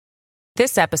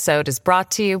This episode is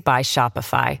brought to you by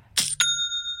Shopify.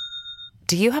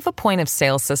 Do you have a point of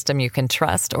sale system you can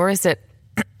trust, or is it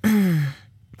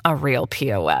a real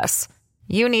POS?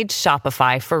 You need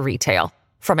Shopify for retail.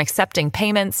 From accepting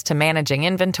payments to managing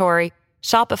inventory,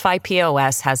 Shopify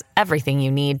POS has everything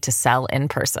you need to sell in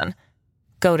person.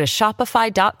 Go to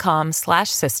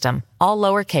shopify.com/system, all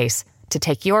lowercase, to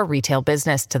take your retail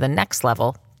business to the next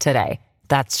level today.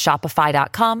 That's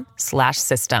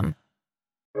shopify.com/system.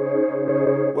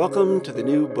 Welcome to the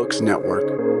New Books Network.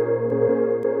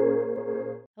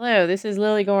 Hello, this is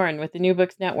Lily Gorin with the New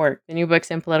Books Network, the New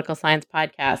Books in Political Science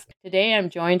podcast. Today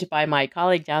I'm joined by my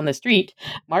colleague down the street,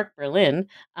 Mark Berlin,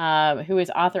 who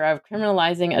is author of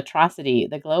Criminalizing Atrocity,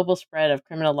 The Global Spread of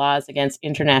Criminal Laws Against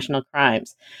International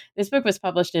Crimes. This book was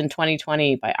published in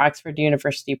 2020 by Oxford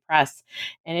University Press,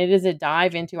 and it is a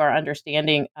dive into our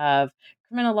understanding of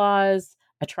criminal laws,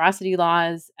 atrocity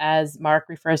laws, as Mark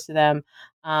refers to them,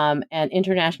 and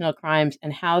international crimes,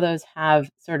 and how those have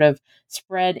sort of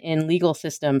spread in legal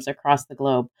systems across the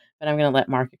globe. But I'm going to let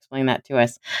Mark explain that to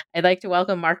us. I'd like to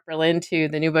welcome Mark Berlin to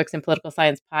the New Books in Political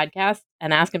Science podcast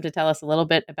and ask him to tell us a little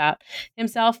bit about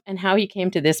himself and how he came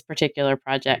to this particular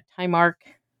project. Hi, Mark.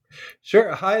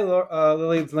 Sure. Hi,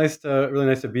 Lily. It's really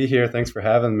nice to be here. Thanks for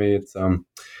having me. It's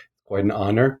quite an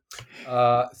honor.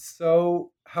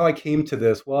 So how I came to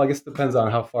this, well, I guess it depends on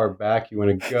how far back you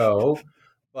want to go.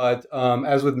 But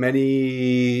as with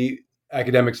many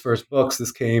academics' first books,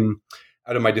 this came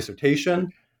out of my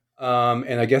dissertation.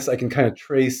 And I guess I can kind of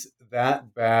trace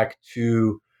that back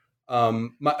to,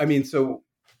 an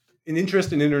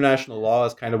interest in international law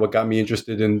is kind of what got me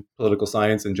interested in political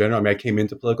science in general. I mean, I came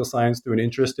into political science through an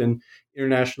interest in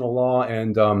international law.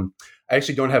 And I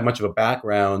actually don't have much of a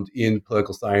background in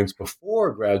political science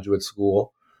before graduate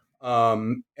school.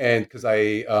 And because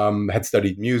I had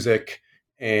studied music,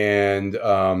 and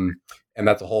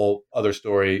that's a whole other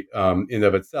story in and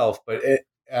of itself. But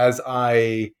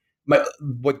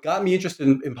what got me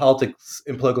interested in politics,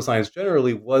 in political science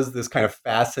generally, was this kind of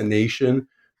fascination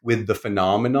with the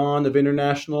phenomenon of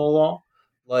international law,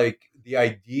 like the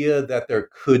idea that there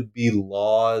could be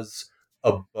laws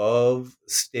above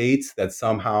states that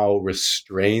somehow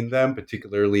restrain them,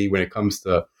 particularly when it comes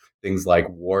to things like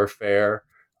warfare.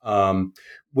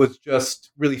 Was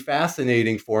just really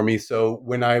fascinating for me. So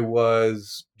when I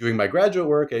was doing my graduate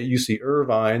work at UC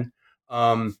Irvine,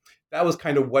 that was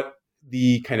kind of what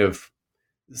the kind of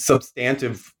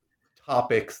substantive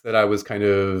topics that I was kind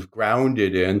of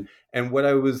grounded in. And what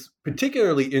I was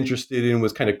particularly interested in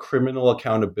was kind of criminal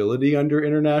accountability under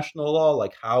international law.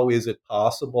 Like, how is it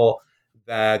possible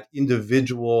that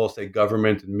individual, say,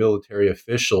 government and military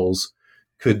officials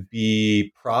could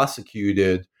be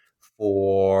prosecuted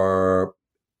for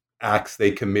acts they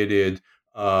committed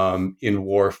in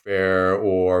warfare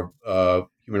or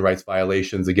human rights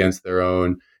violations against their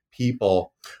own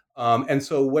people. And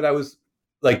so what I was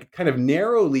like kind of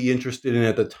narrowly interested in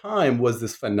at the time was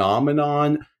this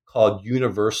phenomenon called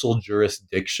universal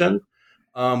jurisdiction,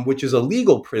 which is a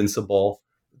legal principle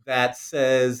that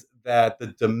says that the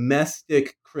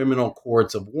domestic criminal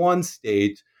courts of one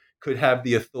state could have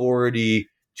the authority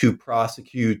to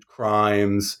prosecute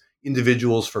crimes,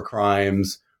 individuals for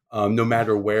crimes, no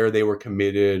matter where they were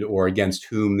committed or against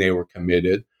whom they were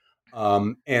committed.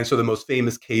 And so the most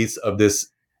famous case of this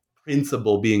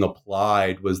principle being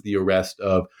applied was the arrest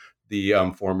of the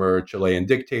former Chilean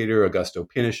dictator, Augusto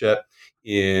Pinochet,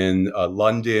 in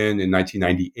London in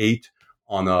 1998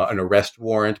 on an arrest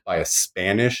warrant by a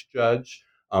Spanish judge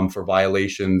for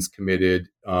violations committed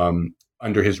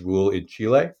under his rule in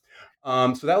Chile.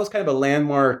 So that was kind of a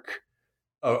landmark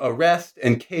arrest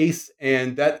and case,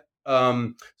 and that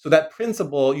so that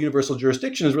principle, universal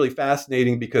jurisdiction, is really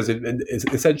fascinating because it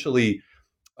essentially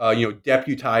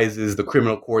deputizes the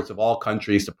criminal courts of all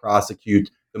countries to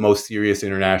prosecute the most serious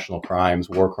international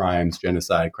crimes, war crimes,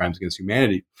 genocide, crimes against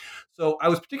humanity. So I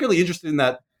was particularly interested in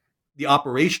that, the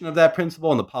operation of that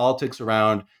principle and the politics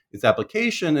around its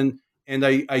application, and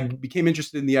I became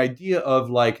interested in the idea of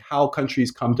like how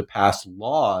countries come to pass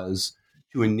laws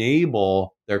to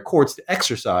enable their courts to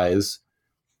exercise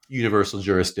universal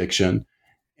jurisdiction.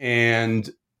 And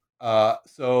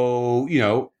so,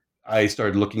 I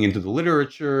started looking into the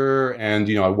literature, and,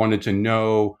 I wanted to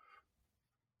know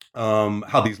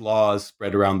how these laws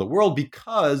spread around the world,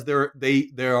 because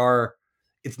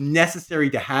it's necessary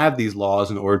to have these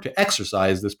laws in order to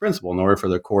exercise this principle, in order for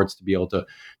the courts to be able to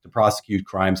prosecute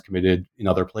crimes committed in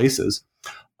other places.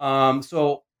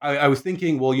 So I was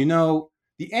thinking, well,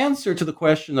 the answer to the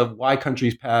question of why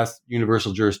countries pass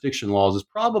universal jurisdiction laws is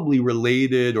probably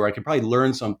related, or I could probably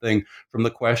learn something from the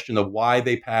question of why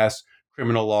they pass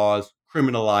criminal laws,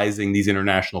 criminalizing these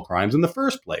international crimes in the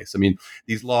first place. I mean,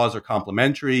 these laws are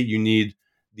complementary. You need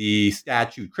the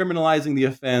statute criminalizing the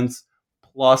offense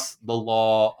plus the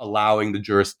law allowing the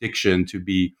jurisdiction to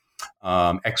be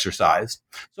exercised.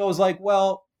 So I was like,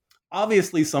 well,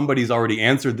 obviously somebody's already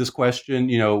answered this question.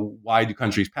 Why do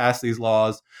countries pass these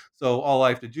laws? So all I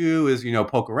have to do is,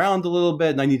 poke around a little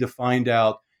bit, and I need to find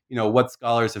out, what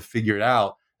scholars have figured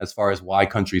out as far as why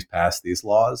countries pass these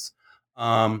laws.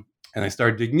 And I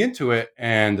started digging into it,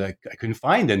 and I couldn't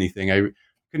find anything. I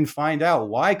couldn't find out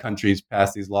why countries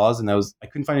pass these laws, and I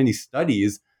couldn't find any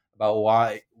studies about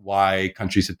why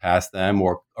countries had passed them,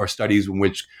 or studies in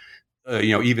which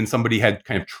even somebody had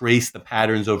kind of traced the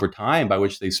patterns over time by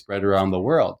which they spread around the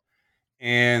world.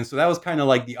 And so that was kind of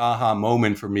like the aha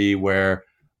moment for me, where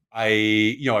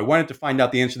I wanted to find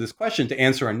out the answer to this question to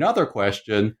answer another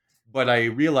question, but I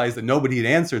realized that nobody had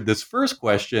answered this first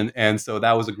question. And so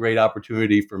that was a great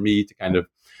opportunity for me to kind of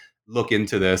look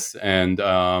into this and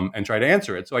try to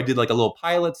answer it. So I did like a little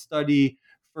pilot study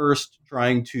first,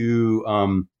 trying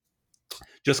to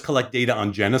just collect data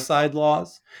on genocide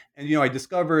laws. And, I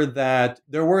discovered that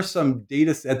there were some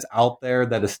data sets out there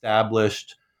that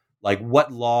established like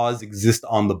what laws exist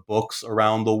on the books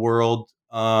around the world.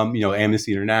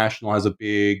 Amnesty International has a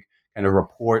big kind of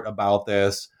report about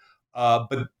this.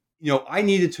 But I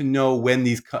needed to know when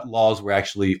these laws were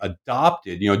actually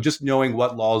adopted. Just knowing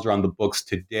what laws are on the books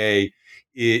today,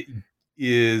 you're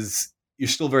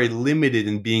still very limited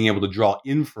in being able to draw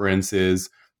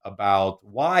inferences about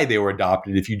why they were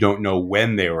adopted if you don't know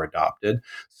when they were adopted.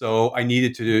 So I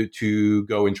needed to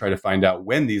go and try to find out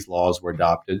when these laws were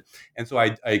adopted. And so I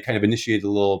kind of initiated a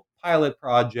little pilot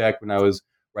project when I was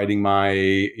writing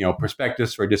my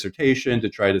prospectus for a dissertation to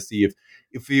try to see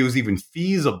if it was even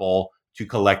feasible to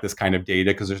collect this kind of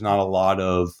data, because there's not a lot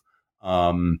of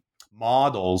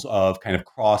models of kind of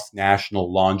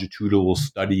cross-national longitudinal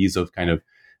studies of kind of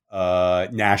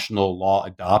national law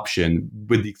adoption,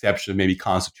 with the exception of maybe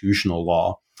constitutional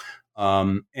law.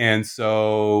 And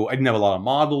so I didn't have a lot of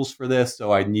models for this,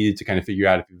 so I needed to kind of figure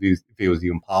out if it was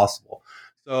even possible.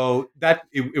 So that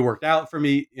it worked out for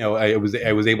me. I was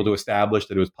able to establish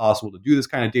that it was possible to do this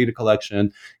kind of data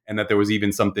collection, and that there was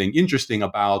even something interesting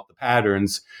about the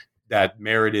patterns that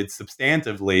merited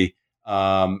substantively,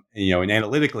 and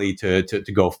analytically to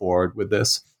go forward with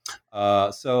this.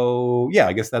 So yeah,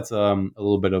 I guess that's a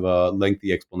little bit of a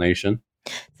lengthy explanation.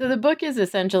 So the book is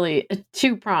essentially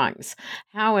two prongs: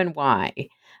 how and why.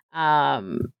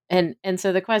 And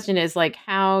so the question is, like,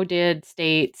 how did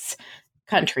states,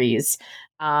 countries,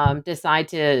 decide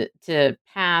to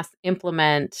pass,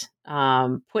 implement,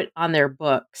 put on their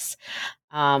books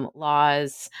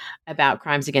laws about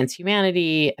crimes against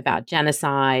humanity, about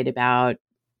genocide, about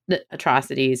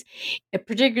atrocities,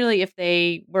 particularly if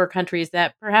they were countries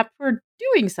that perhaps were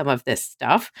doing some of this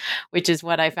stuff, which is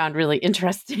what I found really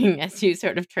interesting as you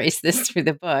sort of trace this through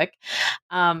the book.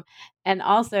 And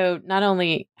also, not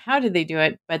only how did they do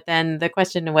it, but then the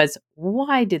question was,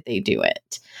 why did they do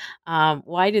it?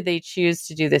 Why did they choose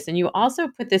to do this? And you also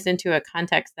put this into a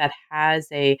context that has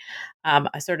a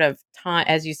sort of time,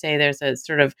 as you say, there's a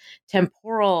sort of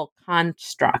temporal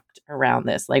construct around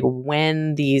this, like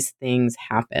when these things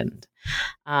happened.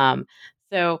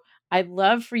 So I'd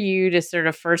love for you to sort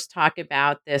of first talk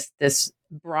about this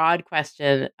broad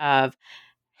question of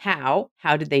how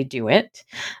did they do it?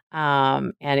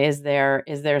 And is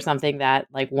there something that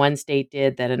like one state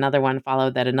did that another one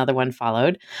followed, that another one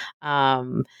followed?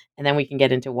 And then we can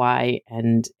get into why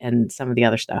and some of the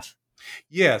other stuff.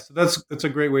 Yeah, so that's a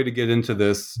great way to get into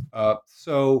this.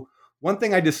 So one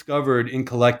thing I discovered in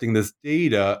collecting this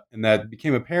data, and that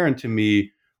became apparent to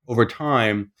me over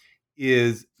time,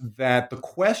 is that the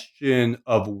question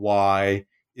of why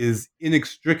is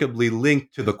inextricably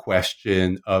linked to the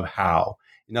question of how.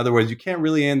 In other words, you can't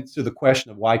really answer the question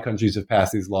of why countries have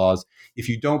passed these laws if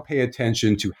you don't pay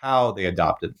attention to how they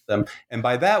adopted them. And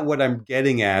by that, what I'm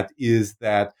getting at is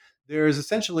that there's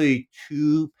essentially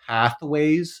two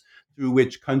pathways through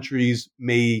which countries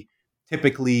may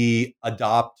typically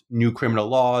adopt new criminal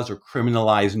laws or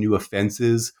criminalize new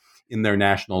offenses in their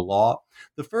national law.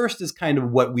 The first is kind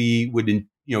of what we would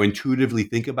intuitively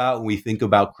think about when we think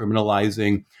about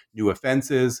criminalizing new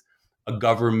offenses. A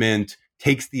government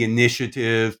takes the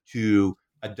initiative to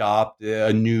adopt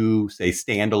a new, say,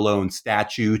 standalone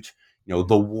statute,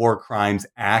 the War Crimes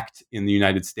Act in the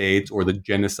United States or the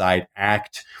Genocide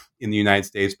Act in the United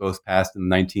States, both passed in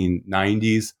the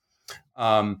 1990s.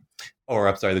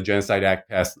 The Genocide Act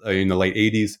passed in the late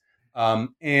 80s.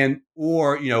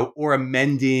 Or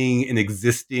amending an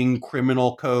existing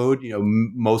criminal code.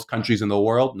 Most countries in the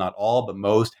world, not all, but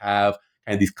most have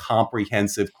kind of these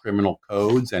comprehensive criminal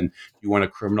codes. And if you want to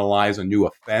criminalize a new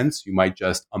offense, you might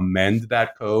just amend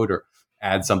that code or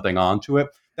add something onto it.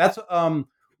 That's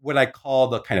what I call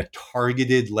the kind of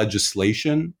targeted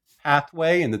legislation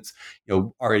pathway. And it's,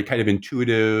 already kind of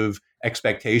intuitive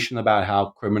expectation about how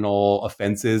criminal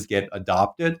offenses get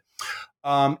adopted.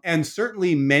 And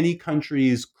certainly many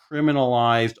countries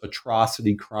criminalized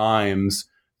atrocity crimes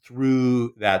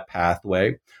through that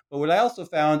pathway. But what I also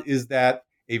found is that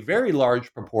a very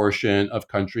large proportion of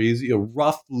countries,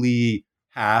 roughly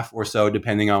half or so,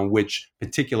 depending on which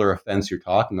particular offense you're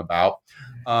talking about,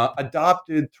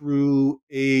 adopted through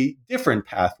a different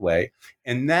pathway.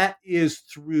 And that is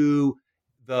through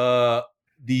the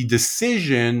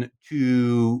decision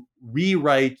to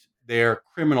rewrite their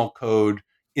criminal code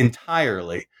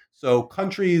entirely. So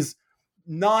countries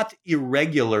not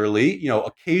irregularly,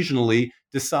 occasionally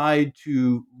decide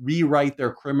to rewrite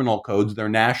their criminal codes, their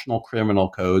national criminal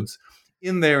codes,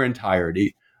 in their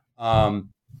entirety. I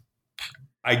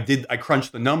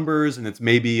crunched the numbers, and it's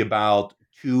maybe about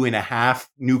 2.5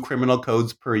 new criminal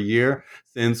codes per year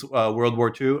since World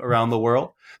War II around the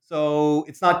world. So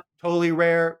it's not totally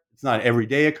rare. It's not an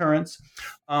everyday occurrence.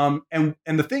 And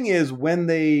the thing is, when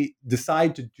they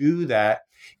decide to do that,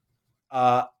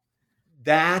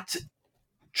 that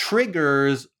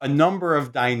triggers a number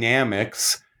of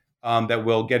dynamics that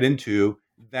we'll get into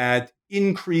that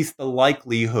increase the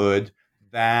likelihood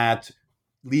that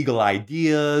legal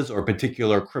ideas or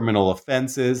particular criminal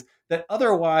offenses that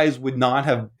otherwise would not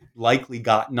have likely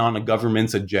gotten on a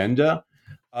government's agenda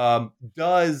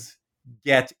does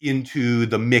get into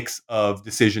the mix of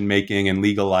decision making and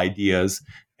legal ideas,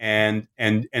 and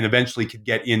eventually could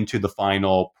get into the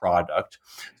final product.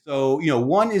 So,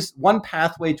 one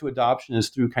pathway to adoption is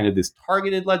through kind of this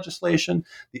targeted legislation.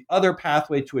 The other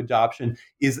pathway to adoption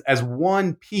is as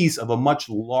one piece of a much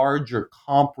larger,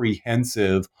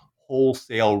 comprehensive,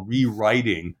 wholesale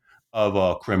rewriting of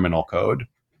a criminal code.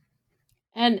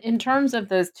 And in terms of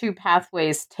those two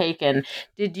pathways taken,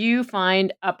 did you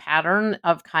find a pattern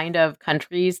of kind of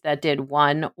countries that did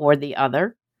one or the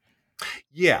other?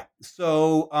 Yeah.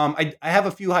 So I have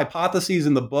a few hypotheses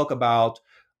in the book about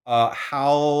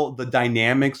how the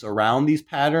dynamics around these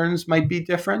patterns might be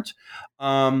different.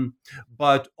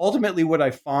 But ultimately, what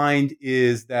I find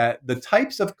is that the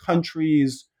types of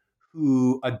countries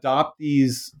who adopt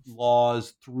these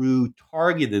laws through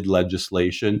targeted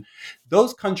legislation,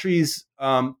 those countries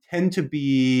tend to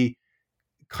be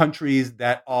countries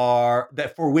that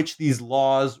for which these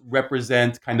laws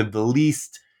represent kind of the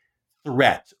least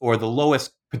threat or the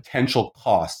lowest potential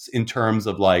costs in terms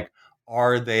of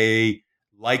are they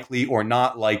likely or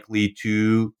not likely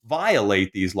to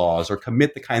violate these laws or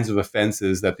commit the kinds of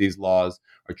offenses that these laws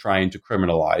are trying to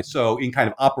criminalize. So in kind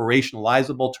of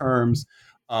operationalizable terms,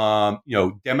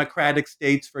 democratic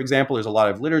states, for example, there's a lot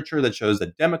of literature that shows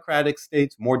that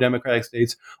more democratic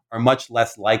states are much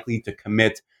less likely to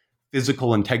commit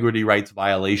physical integrity rights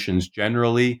violations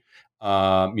generally,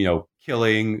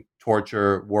 killing,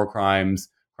 torture, war crimes,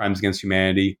 crimes against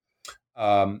humanity.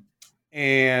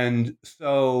 And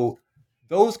so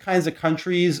those kinds of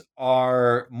countries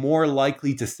are more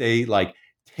likely to say,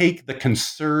 take the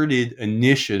concerted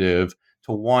initiative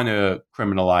to want to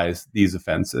criminalize these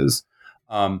offenses.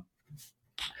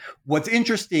 What's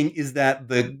interesting is that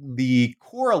the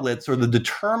correlates or the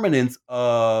determinants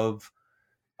of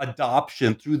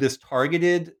adoption through this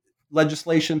targeted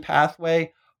legislation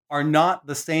pathway are not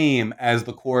the same as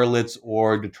the correlates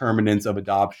or determinants of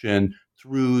adoption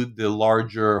through the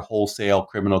larger wholesale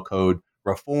criminal code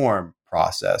reform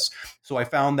process. So I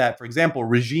found that, for example,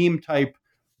 regime type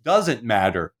doesn't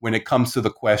matter when it comes to the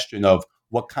question of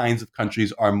what kinds of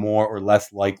countries are more or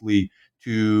less likely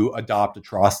to adopt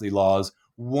atrocity laws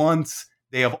once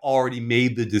they have already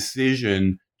made the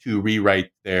decision to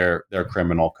rewrite their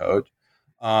criminal code.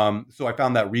 So I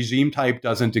found that regime type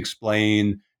doesn't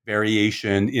explain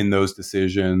variation in those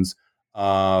decisions.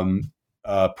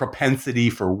 Propensity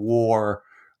for war,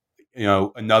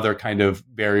 another kind of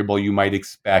variable you might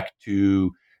expect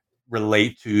to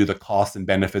relate to the costs and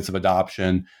benefits of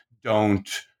adoption,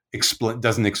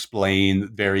 doesn't explain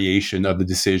variation of the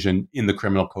decision in the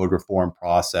criminal code reform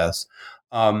process.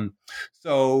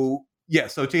 So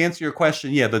to answer your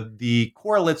question, the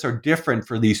correlates are different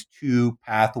for these two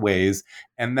pathways,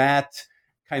 and that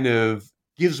kind of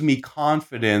gives me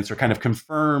confidence or kind of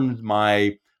confirmed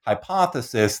my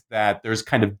hypothesis that there's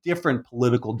kind of different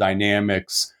political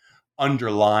dynamics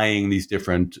underlying these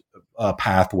different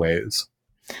pathways.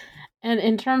 And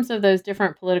in terms of those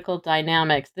different political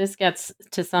dynamics, this gets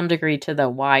to some degree to the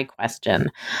why question.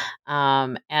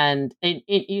 And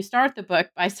you start the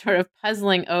book by sort of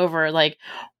puzzling over,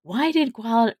 why did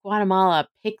Guatemala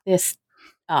pick this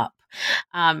up?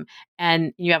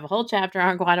 And you have a whole chapter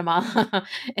on Guatemala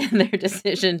and their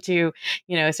decision to,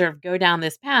 sort of go down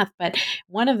this path. But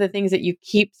one of the things that you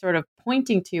keep sort of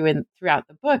pointing to in throughout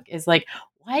the book is like,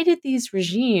 why did these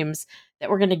regimes that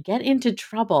were going to get into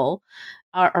trouble,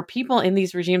 or people in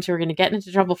these regimes who are going to get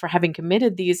into trouble for having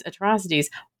committed these atrocities,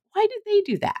 why did they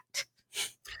do that?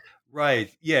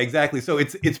 Right. Yeah, exactly. So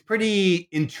it's pretty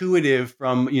intuitive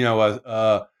from,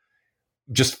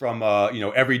 just from a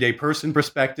everyday person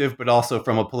perspective, but also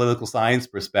from a political science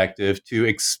perspective, to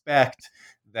expect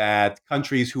that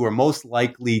countries who are most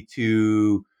likely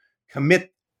to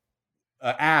commit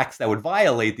acts that would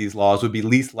violate these laws would be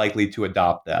least likely to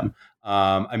adopt them.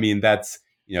 I mean, that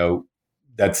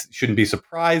shouldn't be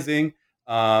surprising.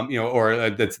 Or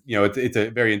that's it's a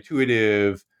very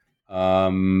intuitive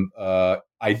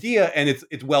idea, and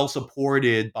it's well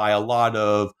supported by a lot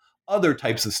of other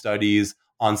types of studies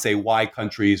on, say, why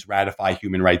countries ratify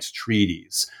human rights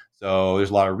treaties. So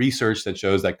there's a lot of research that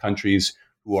shows that countries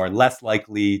who are less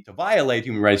likely to violate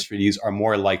human rights treaties are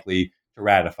more likely to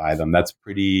ratify them. That's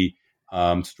pretty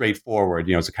straightforward.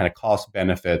 It's a kind of cost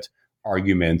benefit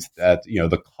argument that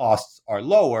the costs are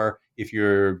lower if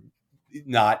you're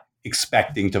not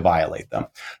expecting to violate them.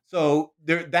 So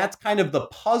that's kind of the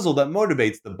puzzle that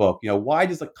motivates the book. Why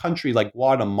does a country like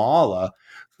Guatemala,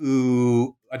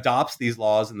 who adopts these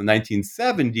laws in the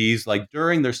 1970s, like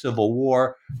during their civil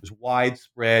war, there's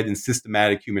widespread and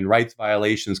systematic human rights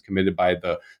violations committed by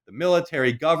the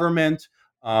military government.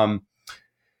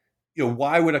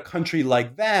 Why would a country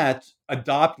like that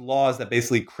adopt laws that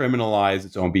basically criminalize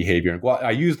its own behavior? And I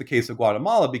use the case of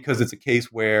Guatemala because it's a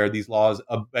case where these laws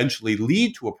eventually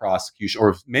lead to a prosecution,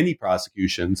 or many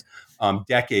prosecutions,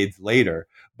 decades later.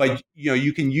 But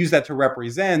you can use that to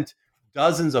represent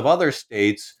dozens of other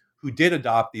states who did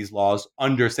adopt these laws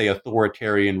under, say,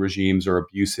 authoritarian regimes or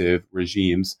abusive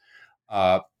regimes.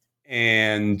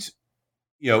 And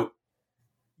you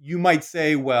might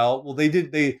say, well,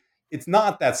 it's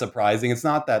not that surprising. It's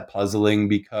not that puzzling,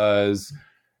 because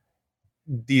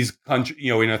these countries,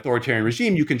 in an authoritarian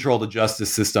regime, you control the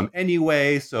justice system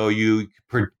anyway. So you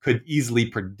could easily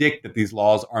predict that these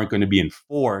laws aren't going to be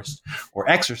enforced or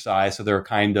exercised. So they're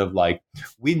kind of like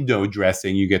window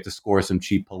dressing. You get to score some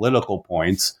cheap political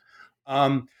points.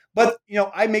 But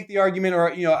I make the argument,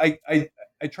 or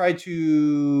I try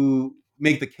to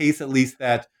make the case, at least,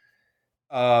 that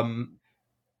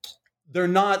they're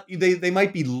not. They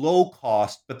might be low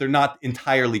cost, but they're not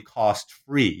entirely cost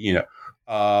free.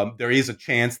 There is a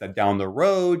chance that down the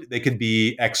road they could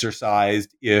be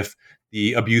exercised if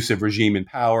the abusive regime in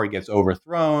power gets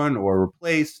overthrown or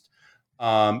replaced.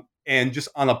 And just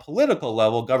on a political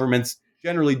level, governments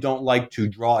generally don't like to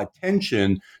draw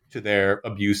attention to their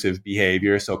abusive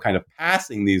behavior. So kind of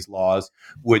passing these laws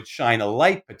would shine a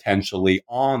light potentially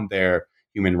on their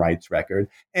human rights record.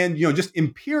 And, just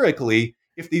empirically,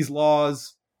 if these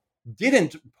laws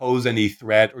didn't pose any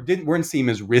threat or weren't seen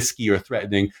as risky or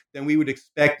threatening, then we would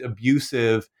expect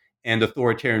abusive and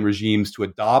authoritarian regimes to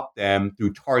adopt them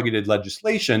through targeted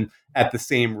legislation at the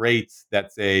same rates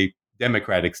that, say,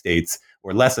 democratic states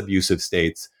or less abusive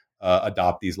states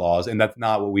adopt these laws. And that's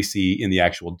not what we see in the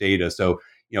actual data. So,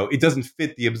 it doesn't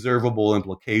fit the observable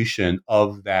implication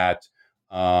of that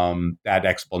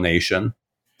explanation.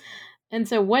 And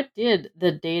so what did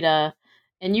the data,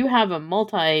 and you have a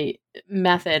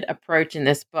multi-method approach in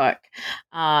this book,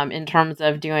 in terms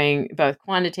of doing both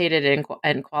quantitative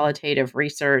and qualitative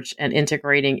research and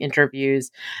integrating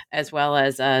interviews as well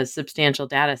as a substantial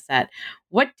data set.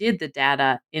 What did the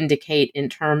data indicate in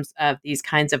terms of these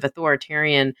kinds of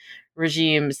authoritarian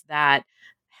regimes that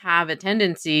have a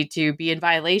tendency to be in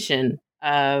violation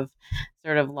of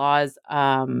sort of laws,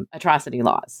 atrocity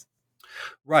laws?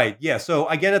 Right. Yeah. So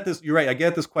I get at this. You're right. I get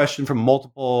at this question from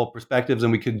multiple perspectives,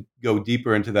 and we could go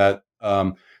deeper into that,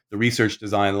 the research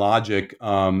design logic,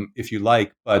 if you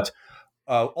like. But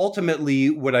ultimately,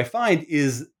 what I find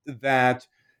is that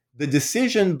the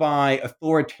decision by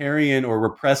authoritarian or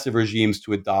repressive regimes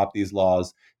to adopt these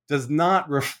laws does not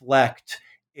reflect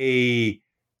a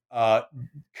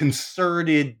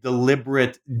concerted,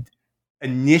 deliberate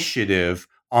initiative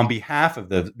on behalf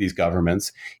of these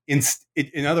governments.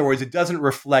 In other words, it doesn't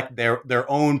reflect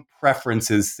their own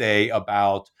preferences, say,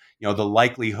 about the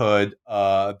likelihood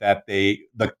that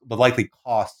the likely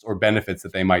costs or benefits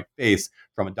that they might face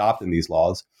from adopting these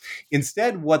laws.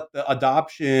 Instead, what the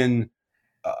adoption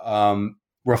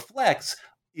reflects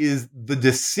is the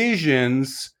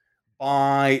decisions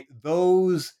by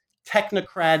those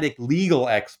technocratic legal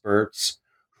experts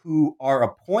who are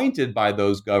appointed by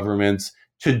those governments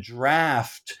to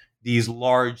draft these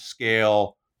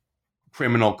large-scale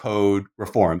criminal code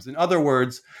reforms. In other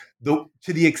words, to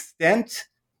the extent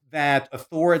that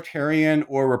authoritarian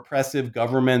or repressive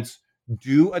governments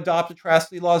do adopt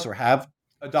atrocity laws or have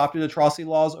adopted atrocity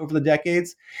laws over the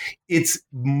decades, it's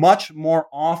much more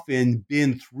often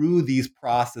been through these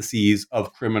processes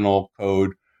of criminal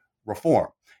code reform.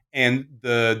 And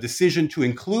the decision to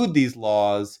include these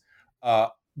laws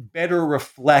better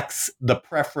reflects the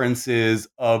preferences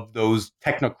of those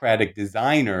technocratic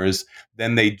designers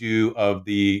than they do of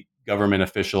the government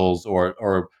officials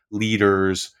or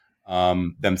leaders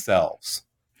themselves.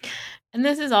 And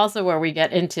this is also where we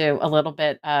get into a little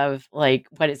bit of like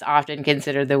what is often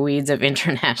considered the weeds of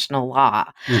international law,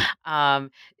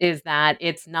 is that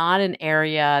it's not an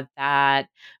area that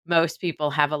most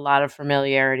people have a lot of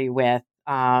familiarity with.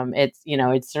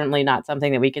 It's certainly not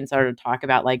something that we can sort of talk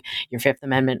about like your Fifth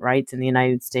Amendment rights in the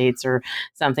United States or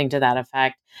something to that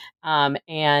effect.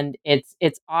 And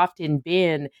it's often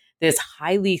been this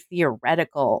highly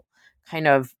theoretical kind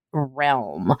of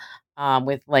realm,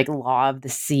 with like law of the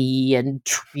sea and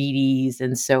treaties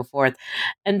and so forth.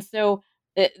 And so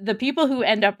the people who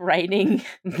end up writing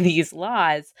these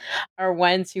laws are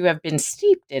ones who have been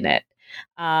steeped in it,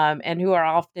 and who are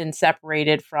often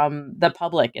separated from the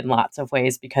public in lots of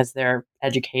ways because they're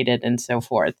educated and so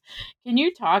forth. Can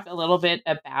you talk a little bit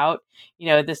about,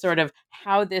 the sort of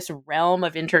how this realm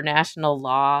of international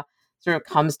law sort of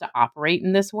comes to operate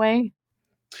in this way?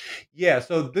 Yeah,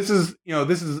 so this is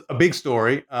a big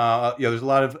story. There's a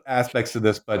lot of aspects to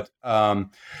this, but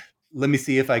let me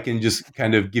see if I can just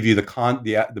kind of give you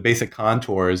the basic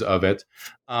contours of it.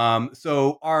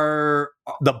 So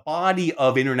the body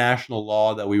of international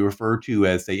law that we refer to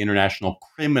as, say, international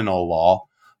criminal law,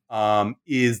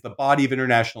 is the body of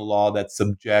international law that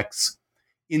subjects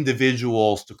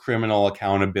individuals to criminal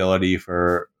accountability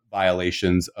for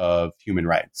violations of human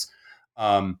rights.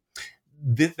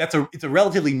 It's a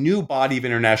relatively new body of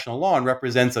international law and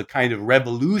represents a kind of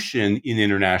revolution in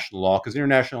international law, because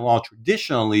international law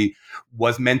traditionally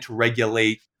was meant to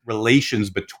regulate relations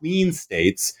between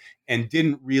states and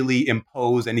didn't really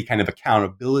impose any kind of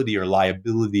accountability or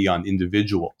liability on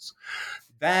individuals.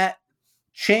 That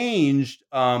changed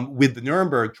with the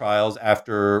Nuremberg trials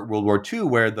after World War II,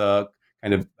 where the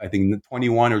kind of, I think, the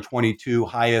 21 or 22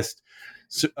 highest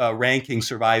ranking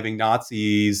surviving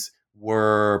Nazis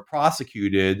were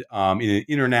prosecuted in an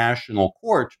international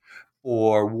court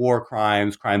for war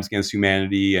crimes, crimes against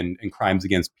humanity, and crimes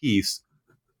against peace.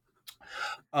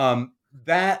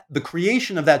 That the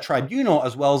creation of that tribunal,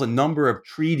 as well as a number of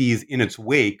treaties in its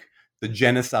wake, the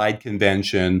Genocide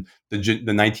Convention, the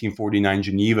 1949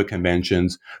 Geneva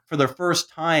Conventions, for the first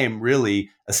time really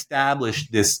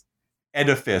established this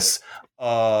edifice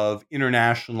of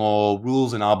international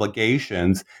rules and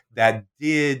obligations that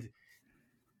did,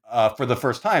 for the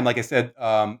first time, like I said,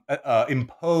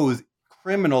 impose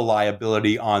criminal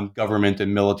liability on government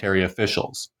and military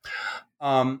officials.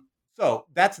 So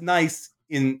that's nice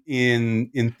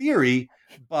in theory,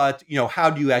 but how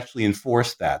do you actually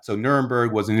enforce that? So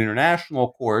Nuremberg was an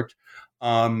international court.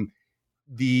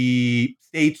 The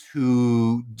states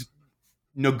who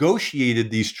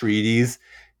negotiated these treaties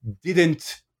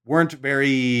weren't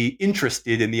very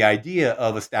interested in the idea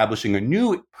of establishing a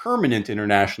new permanent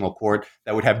international court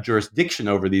that would have jurisdiction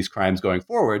over these crimes going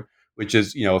forward, which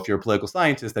is, if you're a political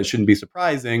scientist, that shouldn't be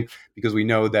surprising, because we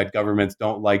know that governments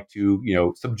don't like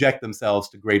to, subject themselves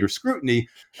to greater scrutiny,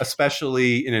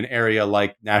 especially in an area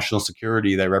like national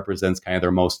security that represents kind of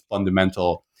their most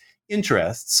fundamental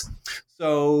interests.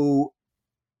 So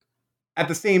at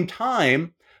the same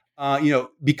time,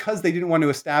 because they didn't want to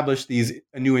establish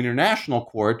a new international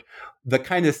court, the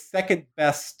kind of second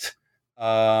best,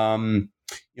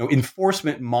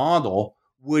 enforcement model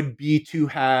would be to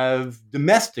have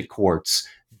domestic courts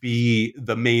be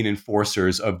the main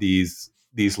enforcers of these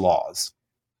laws.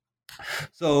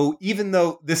 So even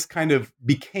though this kind of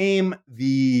became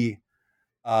the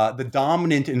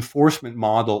dominant enforcement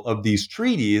model of these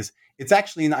treaties, it's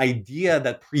actually an idea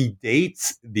that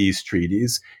predates these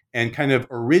treaties and kind of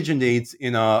originates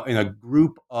in a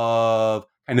group of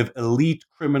kind of elite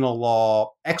criminal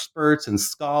law experts and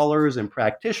scholars and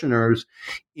practitioners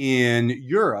in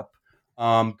Europe,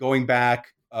 going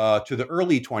back to the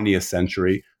early 20th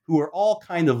century, who are all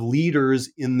kind of leaders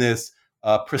in this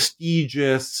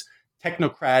prestigious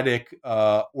technocratic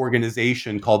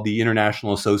organization called the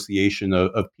International Association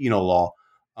of Penal Law,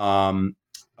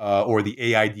 or the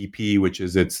AIDP, which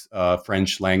is its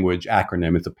French language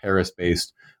acronym. It's a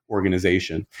Paris-based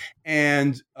organization.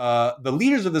 And the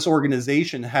leaders of this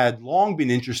organization had long been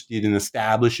interested in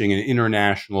establishing an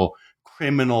international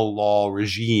criminal law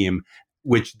regime,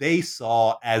 which they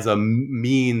saw as a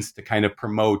means to kind of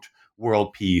promote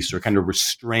world peace or kind of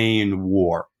restrain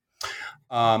war.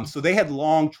 So they had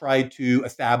long tried to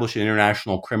establish an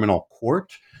international criminal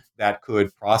court that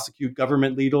could prosecute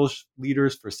government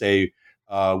leaders for, say,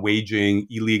 waging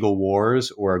illegal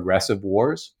wars or aggressive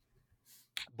wars.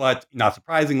 But not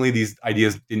surprisingly, these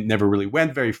ideas never really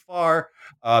went very far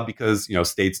because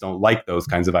states don't like those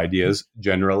kinds of ideas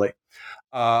generally.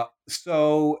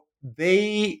 So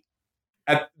they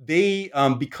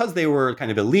because they were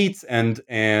kind of elites and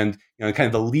kind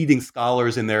of the leading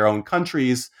scholars in their own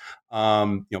countries,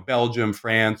 Belgium,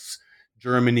 France,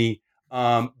 Germany,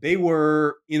 they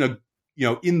were in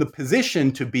the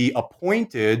position to be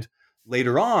appointed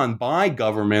later on by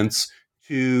governments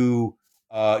to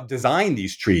design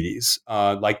these treaties,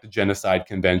 like the Genocide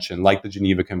Convention, like the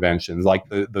Geneva Conventions, like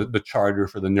the Charter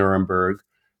for the Nuremberg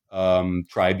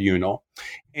Tribunal.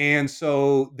 And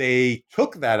so they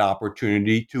took that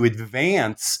opportunity to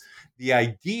advance the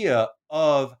idea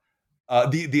of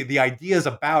the ideas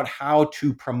about how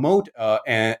to promote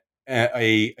a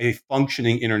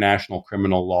functioning international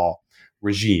criminal law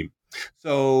regime.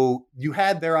 So you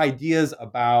had their ideas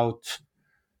about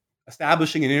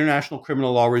establishing an international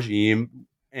criminal law regime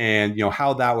and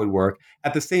how that would work.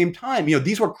 At the same time,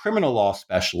 these were criminal law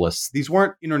specialists. These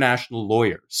weren't international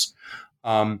lawyers.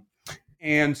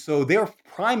 And so they're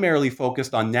primarily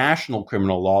focused on national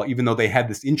criminal law, even though they had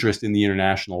this interest in the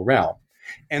international realm.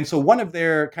 And so one of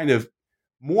their kind of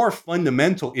more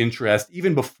fundamental interests,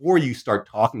 even before you start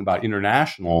talking about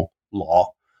international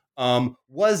law,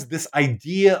 was this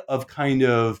idea of kind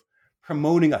of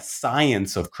promoting a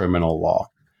science of criminal law,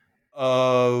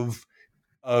 of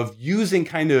using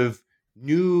kind of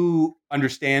new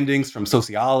understandings from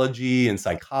sociology and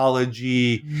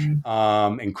psychology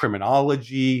and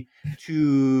criminology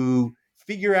to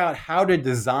figure out how to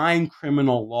design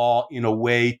criminal law in a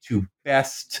way to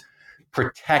best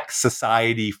protect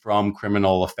society from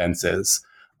criminal offenses,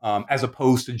 as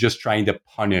opposed to just trying to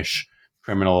punish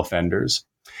criminal offenders.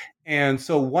 And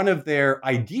so one of their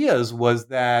ideas was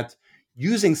that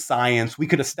using science, we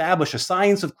could establish a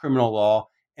science of criminal law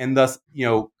and thus,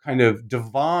 kind of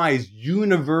devise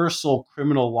universal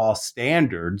criminal law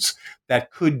standards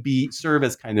that could serve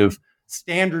as kind of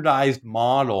standardized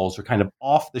models or kind of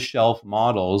off-the-shelf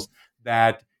models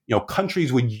that,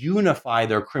 countries would unify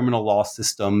their criminal law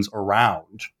systems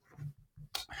around.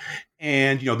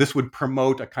 And, this would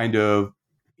promote a kind of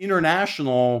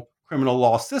international criminal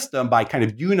law system by kind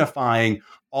of unifying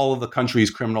all of the country's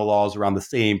criminal laws around the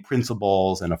same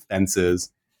principles and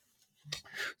offenses.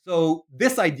 So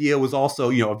this idea was also,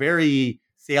 a very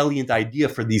salient idea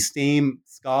for these same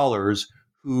scholars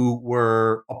who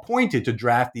were appointed to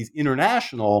draft these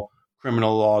international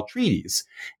criminal law treaties.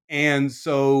 And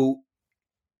so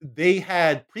they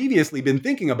had previously been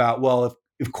thinking about, well,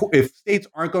 if states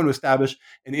aren't going to establish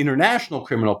an international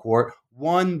criminal court,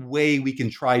 one way we can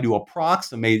try to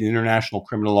approximate an international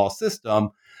criminal law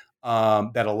system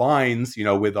that aligns,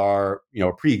 with our,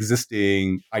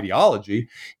 pre-existing ideology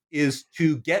is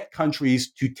to get countries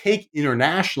to take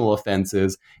international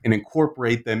offenses and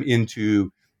incorporate them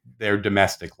into their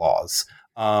domestic laws.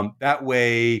 That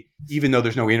way, even though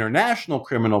there's no international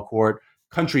criminal court,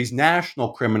 countries'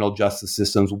 national criminal justice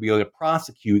systems will be able to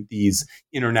prosecute these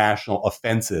international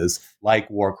offenses like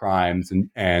war crimes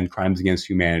and crimes against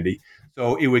humanity.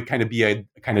 So it would kind of be a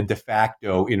kind of de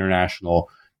facto international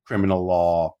criminal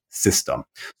law system.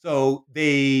 So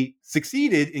they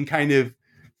succeeded in kind of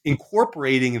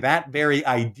incorporating that very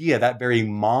idea, that very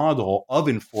model of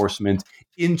enforcement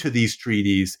into these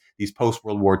treaties, these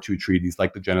post-World War II treaties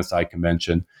like the Genocide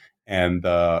Convention and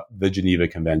the Geneva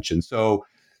Convention. So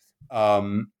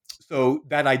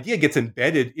that idea gets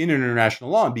embedded in international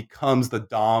law and becomes the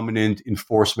dominant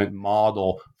enforcement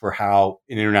model for how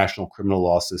an international criminal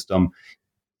law system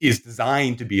is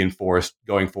designed to be enforced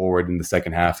going forward in the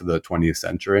second half of the 20th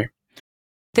century.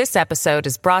 This episode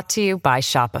is brought to you by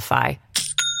Shopify.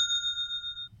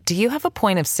 Do you have a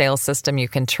point of sale system you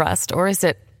can trust, or is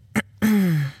it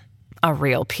a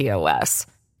real POS?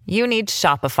 You need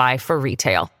Shopify for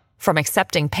retail. From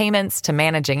accepting payments to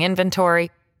managing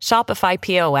inventory, Shopify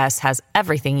POS has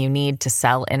everything you need to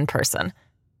sell in person.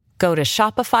 Go to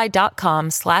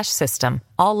shopify.com/system,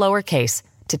 all lowercase,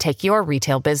 to take your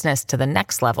retail business to the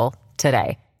next level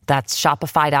today. That's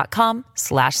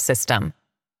shopify.com/system.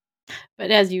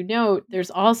 But as you note,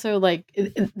 there's also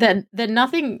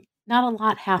not a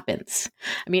lot happens.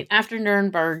 I mean, after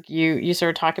Nuremberg, you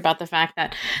sort of talk about the fact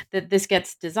that this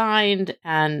gets designed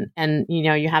and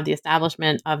you have the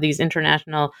establishment of these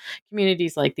international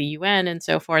communities like the UN and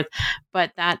so forth,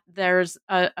 but that there's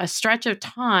a stretch of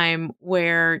time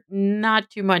where not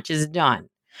too much is done.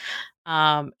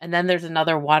 And then there's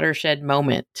another watershed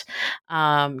moment.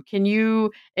 Can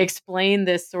you explain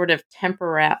this sort of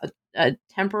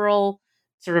temporal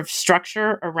sort of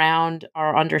structure around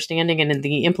our understanding and in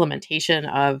the implementation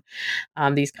of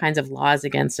these kinds of laws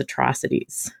against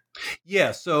atrocities?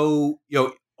 Yeah. So,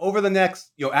 over the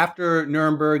next, after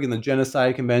Nuremberg and the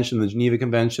Genocide Convention, the Geneva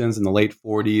Conventions in the late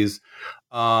 40s,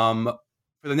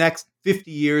 for the next 50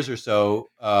 years or so,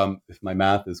 if my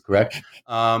math is correct,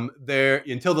 there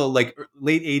until the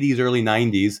late 80s, early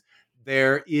 90s,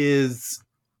 there is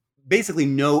basically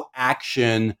no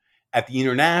action at the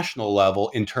international level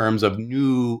in terms of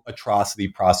new atrocity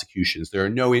prosecutions. There are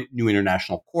no new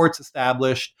international courts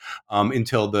established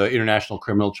until the International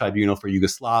Criminal Tribunal for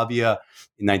Yugoslavia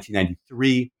in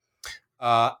 1993.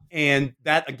 And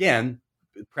that, again,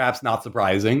 perhaps not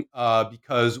surprising,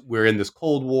 because we're in this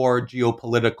Cold War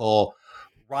geopolitical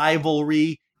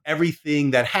rivalry.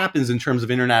 Everything that happens in terms of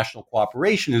international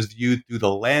cooperation is viewed through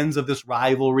the lens of this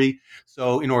rivalry.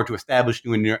 So in order to establish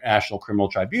new international criminal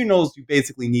tribunals, you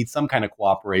basically need some kind of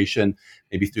cooperation,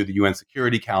 maybe through the UN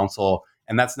Security Council.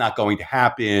 And that's not going to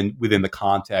happen within the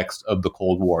context of the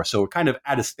Cold War. So we're kind of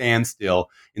at a standstill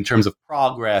in terms of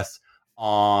progress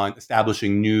on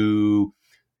establishing new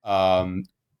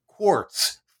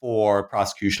courts for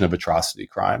prosecution of atrocity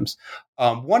crimes.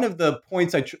 One of the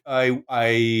points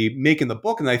I make in the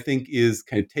book, and I think is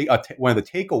kind of one of the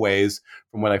takeaways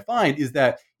from what I find, is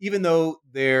that even though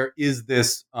there is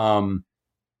this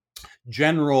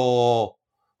general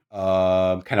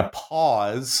kind of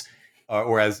pause,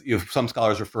 or as some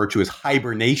scholars refer to as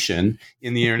hibernation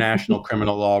in the international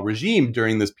criminal law regime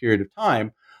during this period of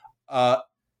time,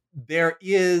 there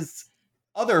is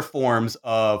other forms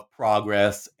of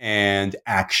progress and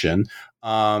action.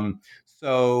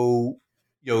 So,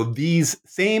 these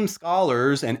same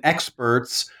scholars and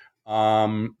experts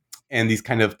and these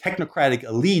kind of technocratic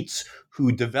elites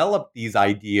who developed these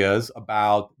ideas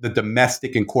about the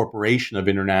domestic incorporation of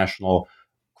international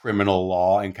criminal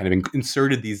law and kind of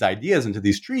inserted these ideas into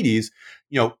these treaties,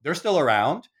 they're still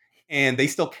around and they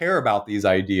still care about these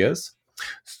ideas.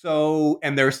 So,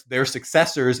 and their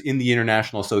successors in the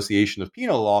International Association of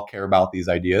Penal Law care about these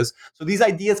ideas. So these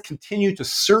ideas continue to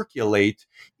circulate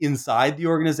inside the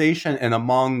organization and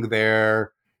among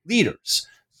their leaders.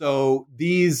 So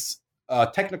these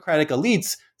technocratic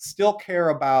elites still care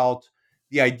about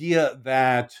the idea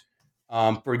that,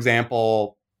 for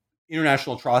example,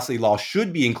 international atrocity law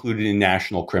should be included in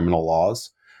national criminal laws.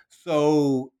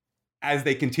 So as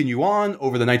they continue on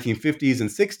over the 1950s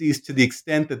and 60s, to the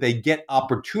extent that they get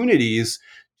opportunities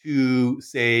to,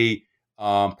 say,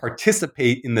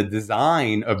 participate in the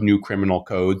design of new criminal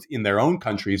codes in their own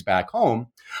countries back home,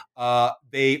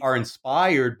 they are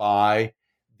inspired by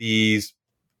these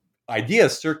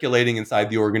ideas circulating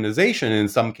inside the organization. And in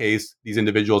some case, these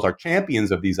individuals are champions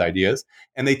of these ideas,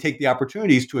 and they take the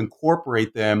opportunities to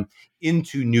incorporate them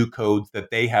into new codes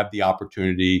that they have the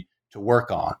opportunity to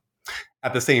work on.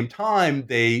 At the same time,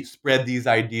 they spread these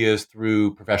ideas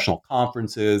through professional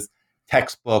conferences,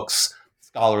 textbooks,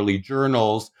 scholarly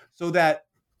journals, so that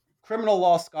criminal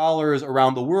law scholars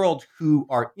around the world who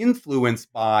are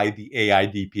influenced by the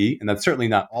AIDP, and that's certainly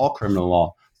not all criminal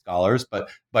law scholars, but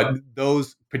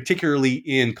those particularly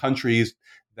in countries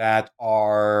that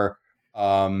are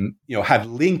have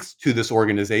links to this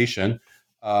organization,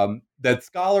 that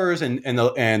scholars and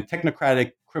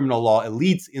technocratic criminal law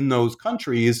elites in those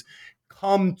countries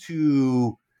come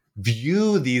to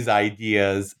view these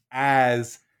ideas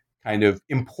as kind of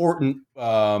important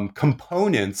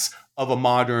components of a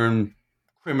modern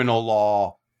criminal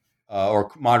law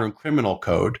or modern criminal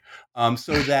code,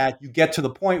 so that you get to the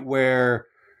point where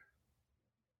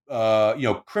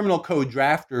criminal code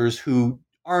drafters who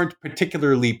aren't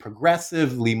particularly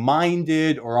progressively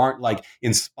minded or aren't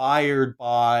inspired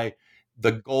by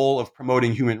the goal of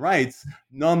promoting human rights,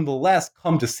 nonetheless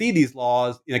come to see these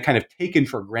laws in a kind of taken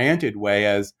for granted way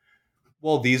as,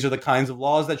 well, these are the kinds of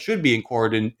laws that should be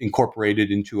incorporated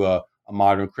into a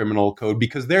modern criminal code,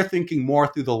 because they're thinking more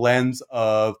through the lens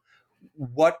of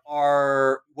what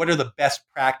are the best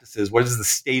practices, what is the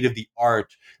state of the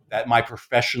art that my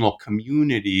professional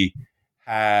community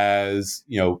has,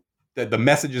 the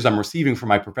messages I'm receiving from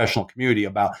my professional community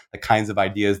about the kinds of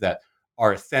ideas that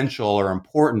are essential or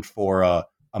important for a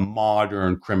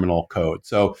modern criminal code.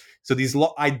 So these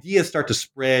ideas start to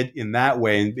spread in that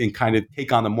way and kind of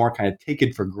take on the more kind of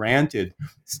taken for granted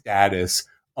status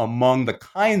among the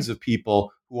kinds of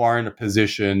people who are in a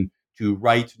position to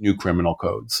write new criminal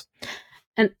codes.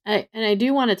 And I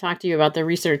do want to talk to you about the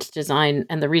research design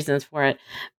and the reasons for it,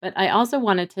 but I also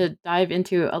wanted to dive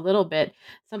into a little bit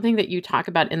something that you talk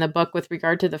about in the book with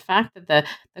regard to the fact that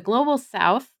the global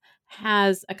South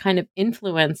has a kind of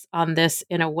influence on this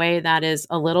in a way that is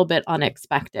a little bit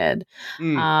unexpected.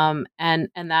 Mm. And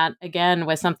that again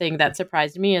was something that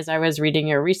surprised me as I was reading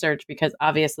your research, because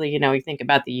obviously, you think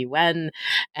about the UN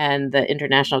and the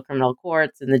International Criminal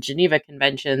Courts and the Geneva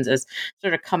Conventions as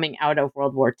sort of coming out of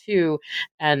World War II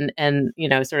and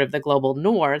sort of the global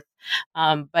north.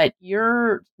 But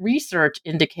your research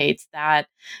indicates that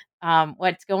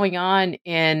what's going on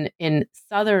in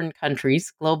southern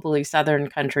countries, globally southern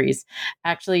countries,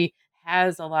 actually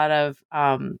has a lot of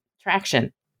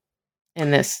traction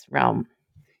in this realm.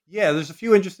 Yeah, there's a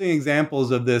few interesting examples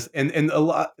of this, and a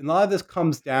lot of this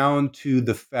comes down to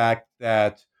the fact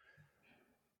that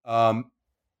um,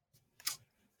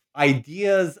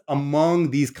 ideas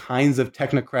among these kinds of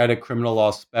technocratic criminal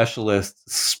law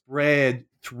specialists spread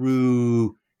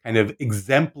through kind of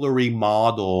exemplary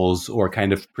models or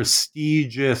kind of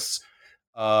prestigious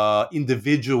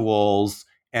individuals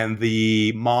and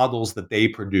the models that they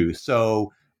produce.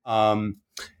 So um,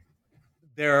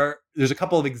 there's a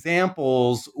couple of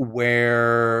examples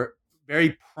where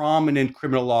very prominent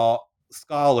criminal law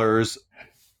scholars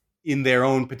in their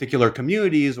own particular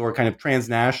communities or kind of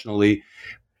transnationally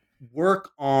work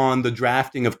on the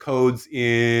drafting of codes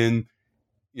in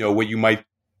what you might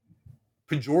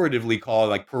pejoratively call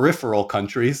like peripheral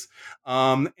countries,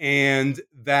 and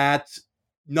that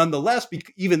nonetheless,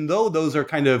 even though those are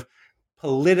kind of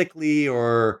politically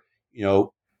or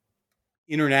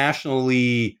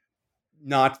internationally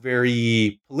not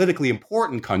very politically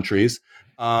important countries,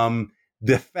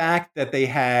 the fact that they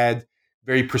had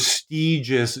very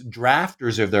prestigious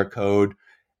drafters of their code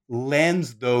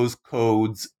lends those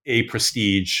codes a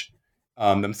prestige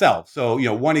themselves.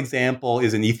 So, one example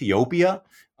is in Ethiopia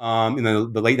in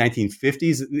the late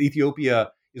 1950s.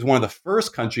 Ethiopia is one of the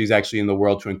first countries actually in the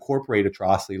world to incorporate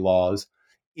atrocity laws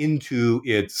into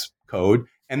its code.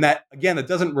 And that, again, it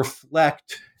doesn't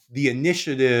reflect the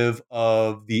initiative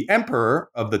of the emperor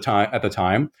of the time at the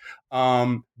time,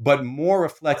 but more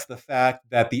reflects the fact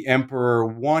that the emperor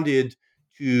wanted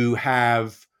to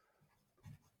have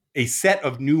a set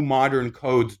of new modern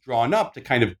codes drawn up to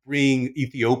kind of bring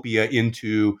Ethiopia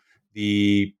into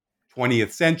the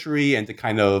 20th century and to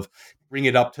kind of bring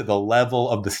it up to the level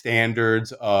of the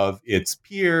standards of its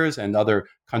peers and other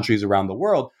countries around the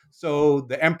world. So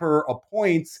the emperor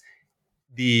appoints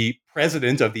the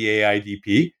president of the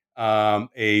AIDP,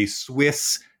 a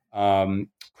Swiss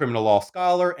criminal law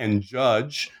scholar and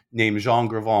judge named Jean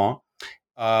Grevin,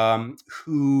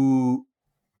 who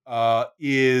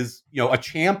is a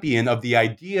champion of the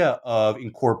idea of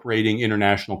incorporating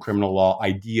international criminal law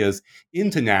ideas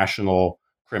into national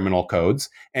criminal codes,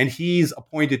 and he's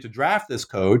appointed to draft this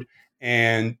code,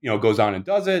 and goes on and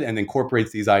does it, and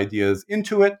incorporates these ideas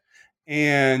into it,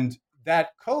 and that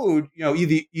code,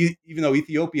 even though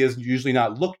Ethiopia is usually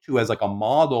not looked to as like a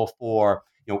model for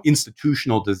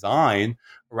institutional design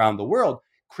around the world,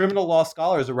 criminal law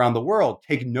scholars around the world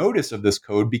take notice of this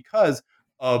code because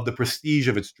of the prestige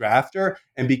of its drafter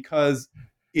and because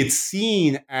it's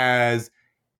seen as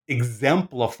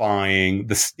exemplifying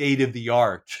the state of the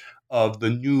art of the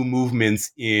new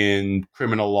movements in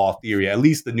criminal law theory, at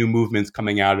least the new movements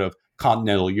coming out of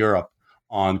continental Europe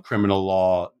on criminal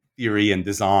law theory and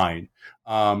design.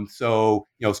 So,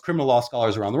 criminal law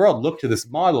scholars around the world look to this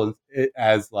model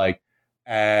as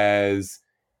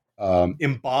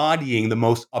embodying the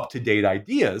most up-to-date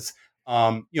ideas.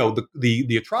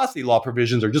 The atrocity law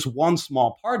provisions are just one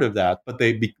small part of that, but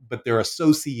their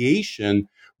association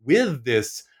with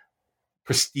this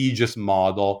prestigious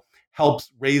model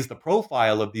helps raise the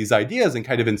profile of these ideas and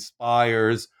kind of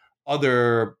inspires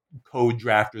other code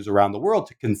drafters around the world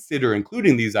to consider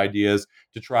including these ideas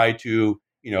to try to,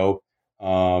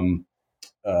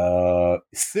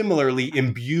 similarly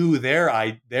imbue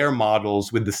their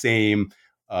models with the same,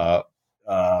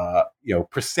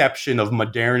 perception of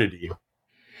modernity.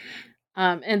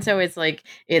 And so it's like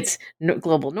it's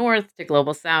global north to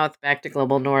global south, back to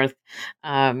global north,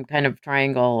 kind of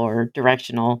triangle or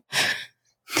directional.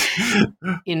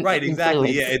 Right,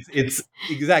 exactly. Yeah, it's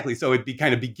exactly. So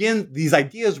these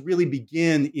ideas really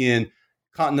begin in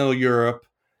continental Europe,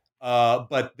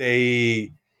 but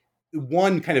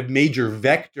one kind of major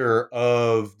vector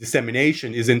of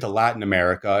dissemination is into Latin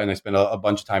America, and I spent a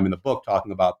bunch of time in the book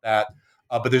talking about that.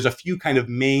 But there's a few kind of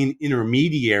main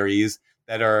intermediaries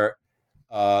that are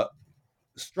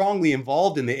strongly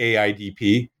involved in the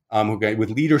AIDP, with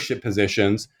leadership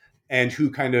positions, and who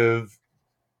kind of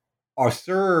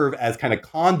serve as kind of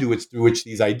conduits through which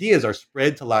these ideas are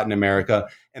spread to Latin America,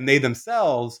 and they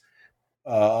themselves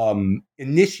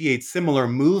initiate similar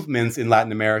movements in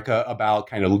Latin America about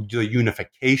kind of the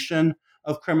unification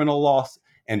of criminal law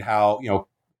and how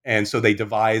and so they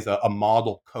devise a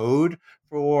model code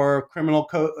for criminal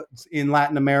codes in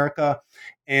Latin America.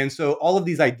 And so all of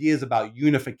these ideas about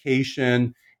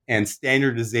unification and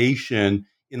standardization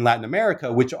in Latin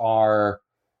America, which are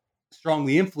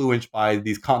strongly influenced by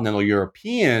these continental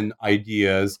European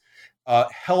ideas,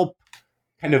 help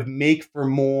kind of make for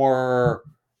more,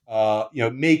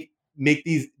 make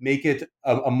it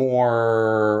a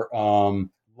more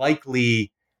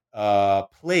likely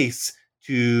place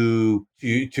to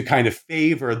kind of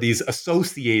favor these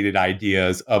associated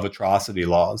ideas of atrocity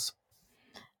laws.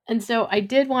 And so I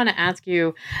did want to ask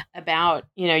you about,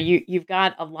 you've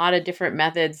got a lot of different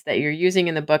methods that you're using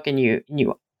in the book, and you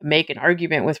make an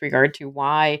argument with regard to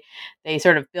why they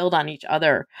sort of build on each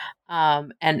other,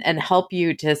 and help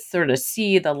you to sort of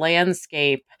see the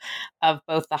landscape of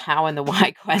both the how and the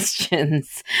why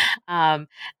questions. And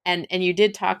you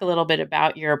did talk a little bit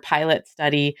about your pilot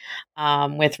study,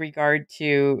 with regard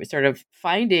to sort of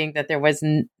finding that there was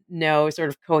no sort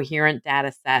of coherent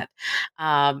data set.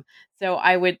 So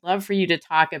I would love for you to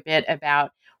talk a bit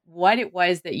about what it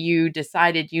was that you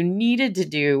decided you needed to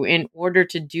do in order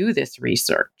to do this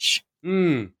research.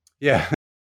 Yeah.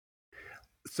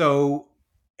 So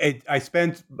I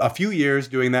spent a few years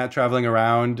doing that, traveling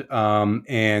around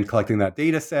and collecting that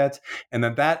data set. And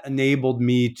then that enabled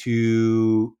me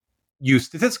to use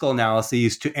statistical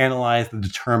analyses to analyze the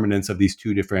determinants of these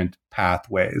two different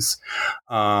pathways.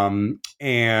 And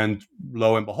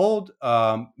lo and behold,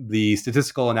 the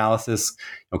statistical analysis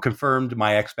confirmed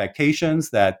my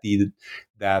expectations that the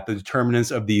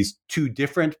determinants of these two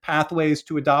different pathways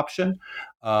to adoption,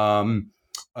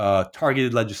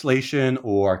 targeted legislation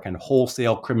or kind of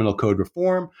wholesale criminal code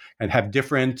reform, and have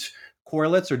different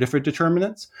correlates or different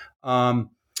determinants.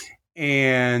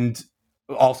 And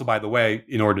also, by the way,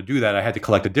 in order to do that, I had to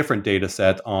collect a different data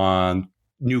set on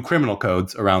new criminal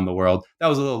codes around the world. That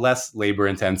was a little less labor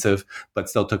intensive, but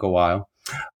still took a while.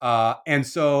 And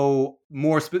so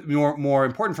more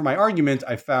important for my argument,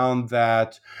 I found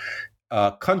that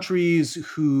countries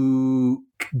who,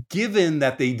 given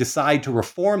that they decide to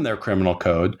reform their criminal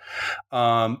code,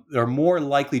 they're more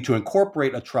likely to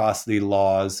incorporate atrocity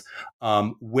laws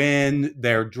when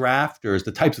their drafters,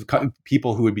 the types of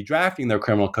people who would be drafting their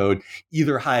criminal code,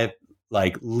 either have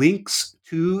like links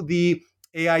to the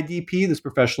AIDP, this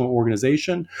professional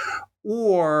organization,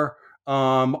 or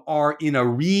are in a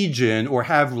region or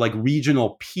have like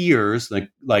regional peers,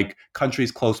 like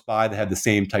countries close by that have the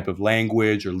same type of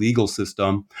language or legal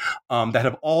system, that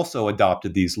have also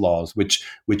adopted these laws, which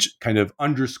kind of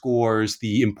underscores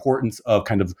the importance of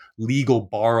kind of legal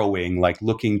borrowing, like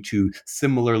looking to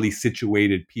similarly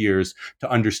situated peers to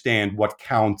understand what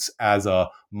counts as a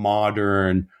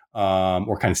modern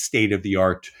or kind of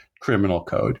state-of-the-art criminal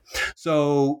code.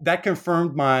 So that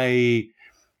confirmed my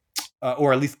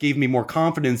or at least gave me more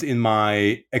confidence in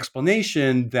my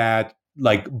explanation that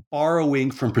like borrowing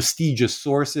from prestigious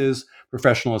sources,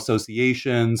 professional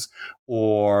associations,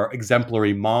 or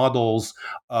exemplary models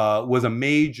was a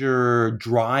major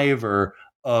driver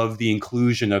of the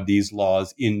inclusion of these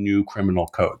laws in new criminal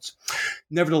codes.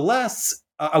 Nevertheless,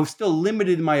 I was still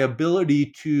limited in my ability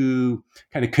to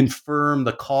kind of confirm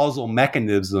the causal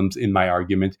mechanisms in my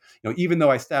argument. Even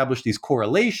though I established these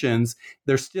correlations,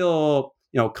 they're still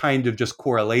kind of just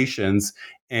correlations,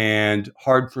 and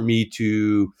hard for me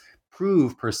to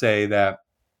prove per se that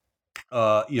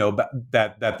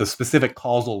that the specific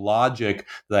causal logic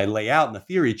that I lay out in the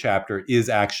theory chapter is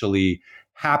actually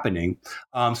happening.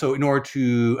 So in order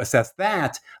to assess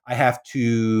that, I have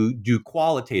to do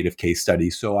qualitative case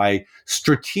studies. So I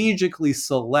strategically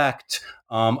select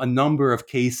a number of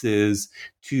cases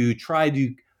to try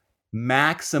to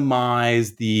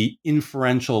maximize the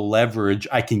inferential leverage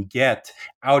I can get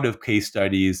out of case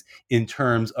studies in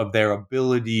terms of their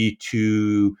ability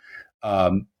to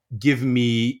give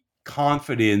me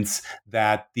confidence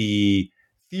that the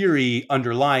theory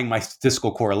underlying my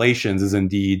statistical correlations is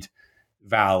indeed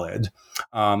valid.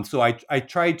 So I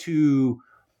try to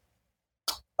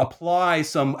apply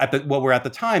some at the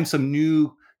time some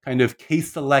new kind of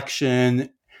case selection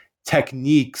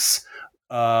techniques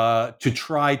to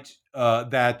try to,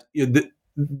 try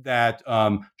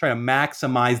to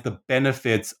maximize the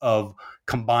benefits of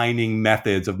combining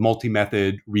methods of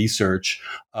multi-method research.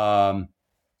 And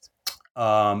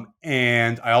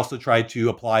I also tried to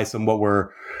apply some what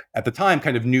were at the time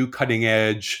kind of new cutting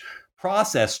edge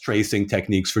process tracing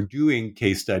techniques for doing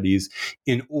case studies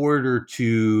in order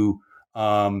to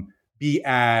be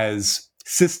as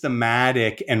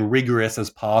systematic and rigorous as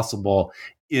possible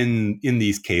in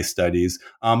these case studies.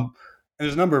 And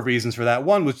there's a number of reasons for that.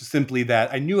 One was just simply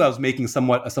that I knew I was making a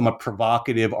somewhat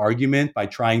provocative argument by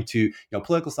trying to,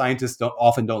 political scientists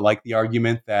often don't like the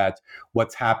argument that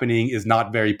what's happening is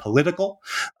not very political.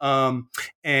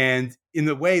 And in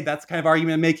a way, that's the kind of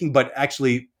argument I'm making, but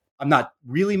actually, I'm not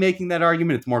really making that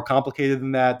argument. It's more complicated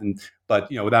than that.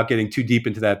 But without getting too deep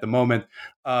into that at the moment,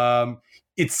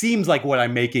 it seems like what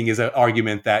I'm making is an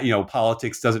argument that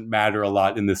politics doesn't matter a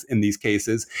lot in these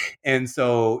cases, and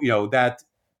so that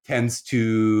tends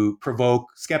to provoke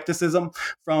skepticism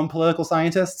from political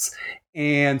scientists.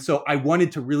 And so I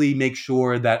wanted to really make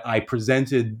sure that I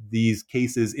presented these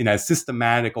cases in as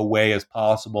systematic a way as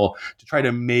possible to try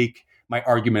to make my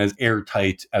argument as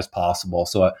airtight as possible.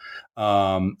 So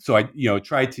I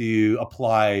tried to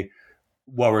apply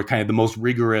what were kind of the most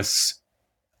rigorous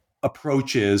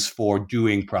approaches for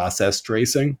doing process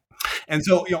tracing. And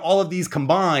so, all of these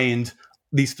combined,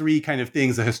 these three kind of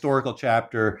things, the historical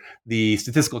chapter, the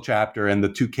statistical chapter, and the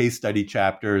two case study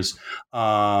chapters,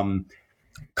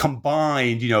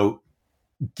 combined,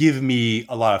 give me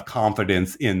a lot of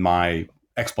confidence in my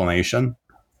explanation.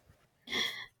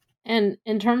 And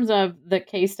in terms of the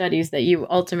case studies that you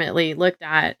ultimately looked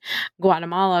at,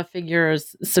 Guatemala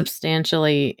figures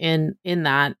substantially in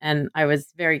that, and I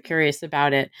was very curious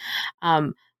about it.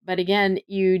 But again,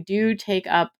 you do take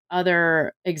up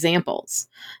other examples.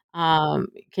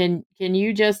 Can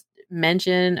you just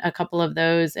mention a couple of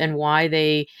those and why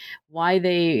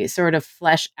they sort of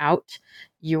flesh out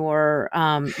your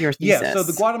thesis? Yeah, so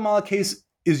the Guatemala case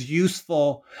is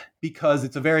useful because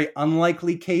it's a very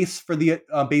unlikely case for the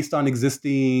based on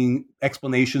existing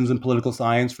explanations in political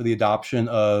science for the adoption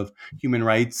of human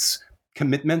rights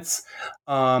commitments.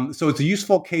 So it's a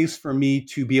useful case for me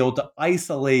to be able to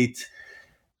isolate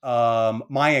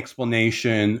my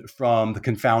explanation from the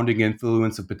confounding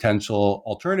influence of potential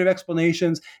alternative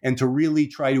explanations, and to really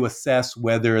try to assess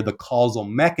whether the causal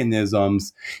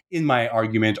mechanisms in my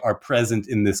argument are present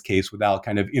in this case without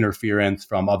kind of interference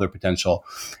from other potential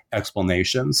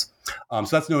explanations. So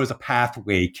that's known as a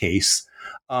pathway case.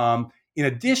 In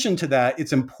addition to that,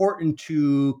 it's important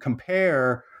to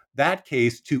compare that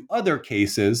case to other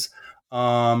cases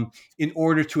in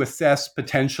order to assess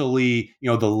potentially,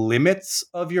 the limits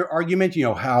of your argument,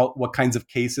 what kinds of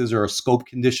cases or scope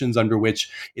conditions under which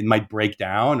it might break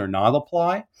down or not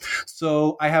apply.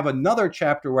 So I have another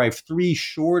chapter where I have three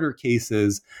shorter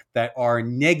cases that are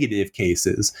negative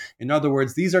cases. In other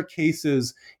words, these are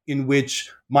cases in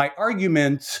which my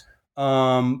argument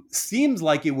seems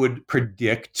like it would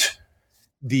predict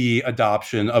the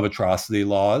adoption of atrocity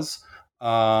laws,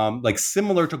 like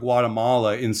similar to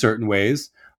Guatemala in certain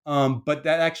ways, but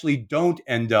that actually don't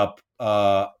end up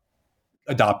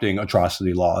adopting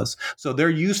atrocity laws. So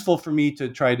they're useful for me to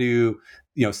try to,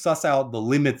 suss out the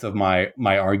limits of my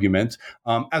argument,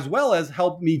 as well as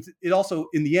help me. It also,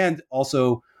 in the end,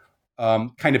 also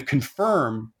kind of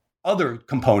confirm other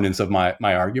components of my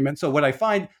argument. So what I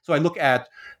find, so I look at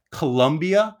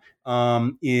Colombia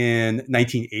in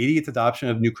 1980, its adoption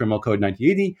of new criminal code in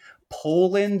 1980.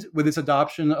 Poland with its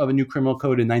adoption of a new criminal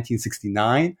code in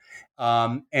 1969,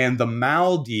 and the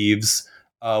Maldives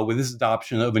with its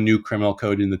adoption of a new criminal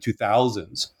code in the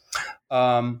 2000s.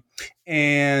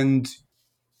 And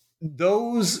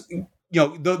those,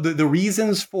 the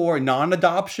reasons for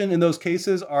non-adoption in those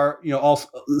cases are, all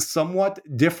somewhat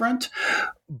different.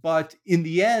 But in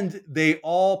the end, they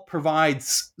all provide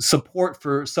support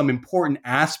for some important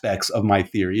aspects of my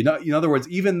theory. In other words,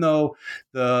 even though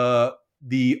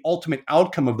the ultimate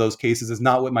outcome of those cases is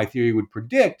not what my theory would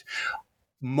predict,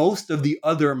 most of the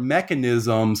other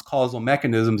mechanisms, causal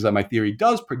mechanisms that my theory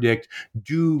does predict,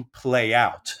 do play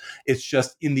out. It's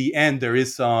just in the end, there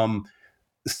is some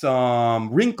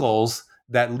wrinkles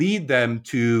that lead them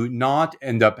to not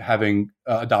end up having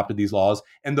adopted these laws.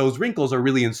 And those wrinkles are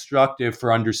really instructive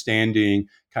for understanding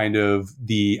kind of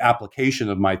the application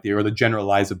of my theory or the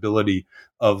generalizability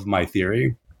of my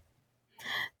theory.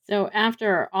 So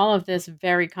after all of this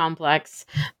very complex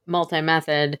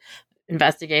multi-method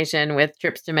investigation with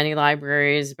trips to many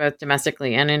libraries, both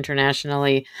domestically and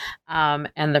internationally,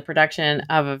 and the production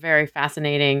of a very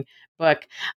fascinating book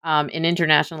in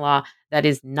international law that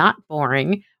is not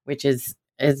boring, which is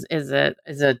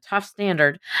a tough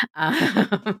standard.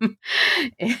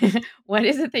 What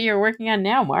is it that you're working on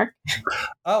now, Mark?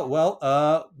 Oh,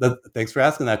 well, thanks for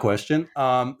asking that question.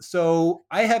 So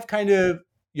I have kind of,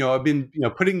 I've been,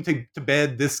 putting to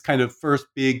bed this kind of first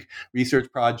big research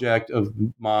project of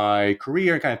my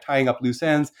career, kind of tying up loose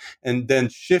ends, and then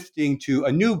shifting to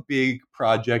a new big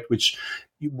project, which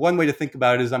one way to think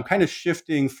about it is I'm kind of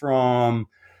shifting from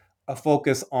a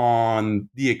focus on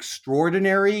the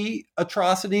extraordinary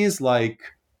atrocities like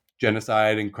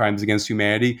genocide and crimes against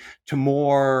humanity to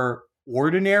more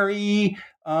ordinary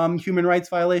human rights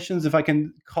violations, if I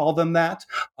can call them that,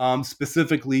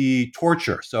 specifically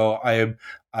torture. So I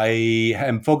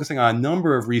am focusing on a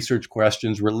number of research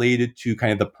questions related to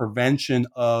kind of the prevention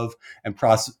of and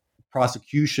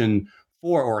prosecution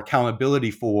for or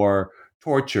accountability for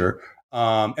torture.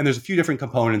 And there's a few different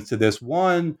components to this.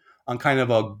 One, on kind of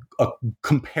a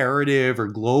comparative or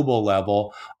global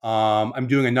level, I'm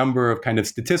doing a number of kind of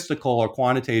statistical or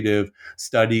quantitative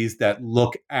studies that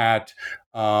look at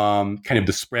kind of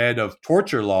the spread of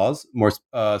torture laws, more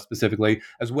specifically,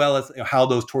 as well as how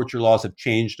those torture laws have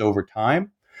changed over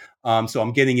time. So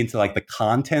I'm getting into like the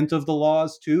content of the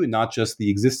laws too, and not just the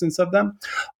existence of them.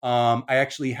 I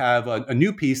actually have a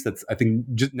new piece that's I think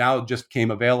just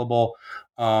came available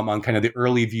on kind of the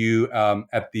early view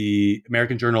at the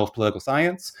American Journal of Political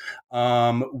Science,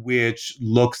 which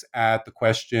looks at the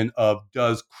question of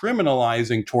does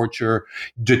criminalizing torture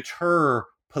deter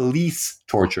police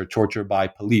torture by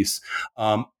police.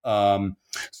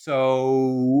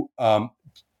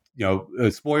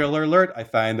 Spoiler alert, I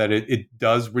find that it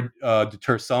does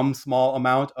deter some small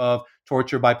amount of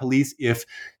torture by police if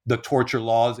the torture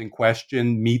laws in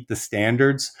question meet the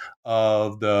standards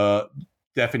of the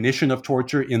definition of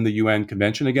torture in the UN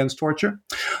Convention Against Torture.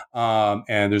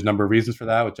 And there's a number of reasons for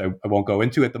that, which I won't go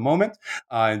into at the moment.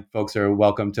 And folks are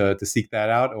welcome to seek that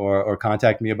out or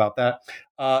contact me about that.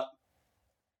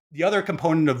 The other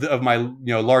component of my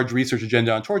large research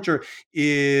agenda on torture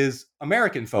is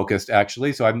American focused,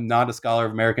 actually. So I'm not a scholar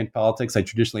of American politics. I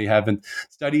traditionally haven't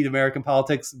studied American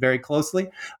politics very closely.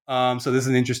 So this is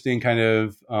an interesting kind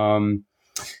of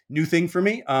new thing for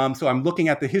me. So I'm looking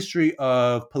at the history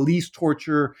of police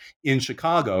torture in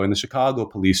Chicago, in the Chicago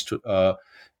Police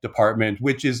Department,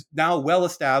 which is now well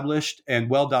established and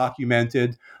well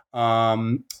documented.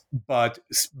 But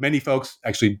many folks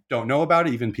actually don't know about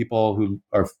it, even people who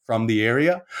are from the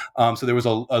area. So there was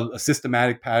a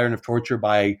systematic pattern of torture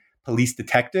by police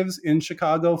detectives in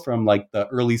Chicago from like the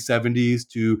early 70s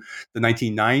to the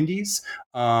 1990s.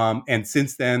 And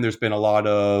since then, there's been a lot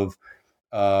of,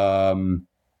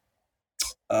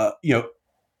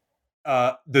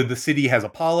 the city has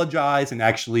apologized and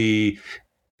actually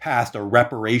passed a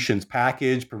reparations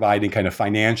package providing kind of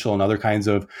financial and other kinds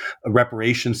of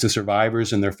reparations to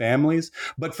survivors and their families.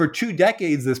 But for 2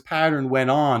 decades, this pattern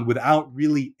went on without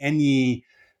really any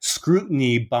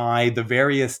scrutiny by the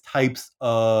various types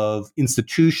of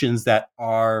institutions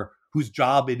whose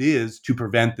job it is to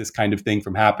prevent this kind of thing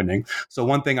from happening. So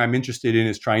one thing I'm interested in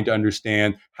is trying to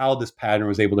understand how this pattern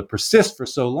was able to persist for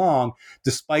so long,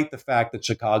 despite the fact that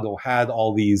Chicago had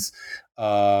all these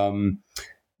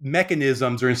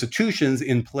mechanisms or institutions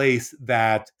in place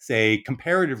that, say,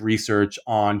 comparative research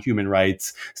on human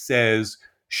rights says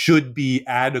should be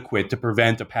adequate to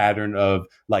prevent a pattern of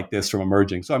like this from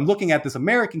emerging. So I'm looking at this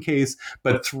American case,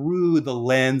 but through the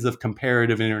lens of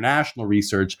comparative international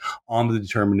research on the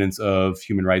determinants of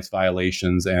human rights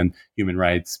violations and human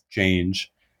rights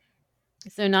change.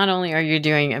 So not only are you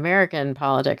doing American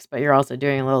politics, but you're also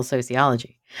doing a little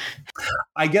sociology.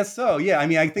 I guess so. Yeah. I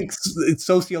mean, I think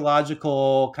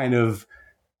sociological kind of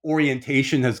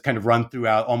orientation has kind of run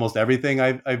throughout almost everything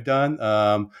I've done.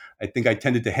 I think I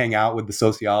tended to hang out with the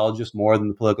sociologists more than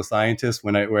the political scientists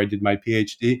where I did my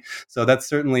PhD. So that's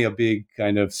certainly a big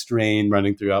kind of strain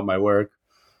running throughout my work.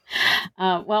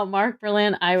 Well, Mark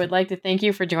Berlin, I would like to thank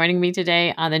you for joining me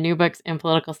today on the New Books in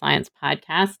Political Science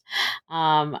podcast.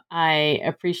 I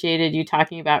appreciated you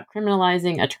talking about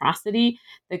criminalizing atrocity,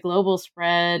 the global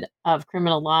spread of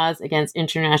criminal laws against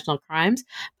international crimes,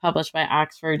 published by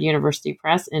Oxford University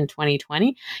Press in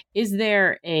 2020. Is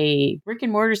there a brick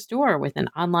and mortar store with an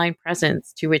online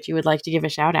presence to which you would like to give a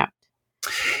shout out?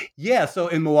 Yeah, so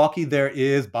in Milwaukee, there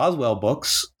is Boswell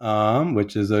Books,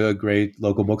 which is a great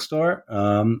local bookstore.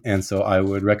 And so I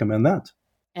would recommend that.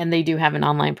 And they do have an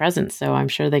online presence, so I'm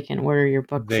sure they can order your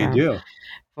book. They do.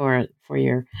 For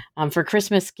your for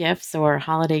Christmas gifts or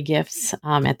holiday gifts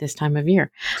at this time of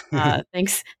year.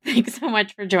 Thanks so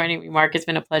much for joining me, Mark. It's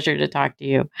been a pleasure to talk to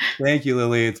you. Thank you,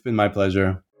 Lily. It's been my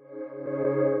pleasure.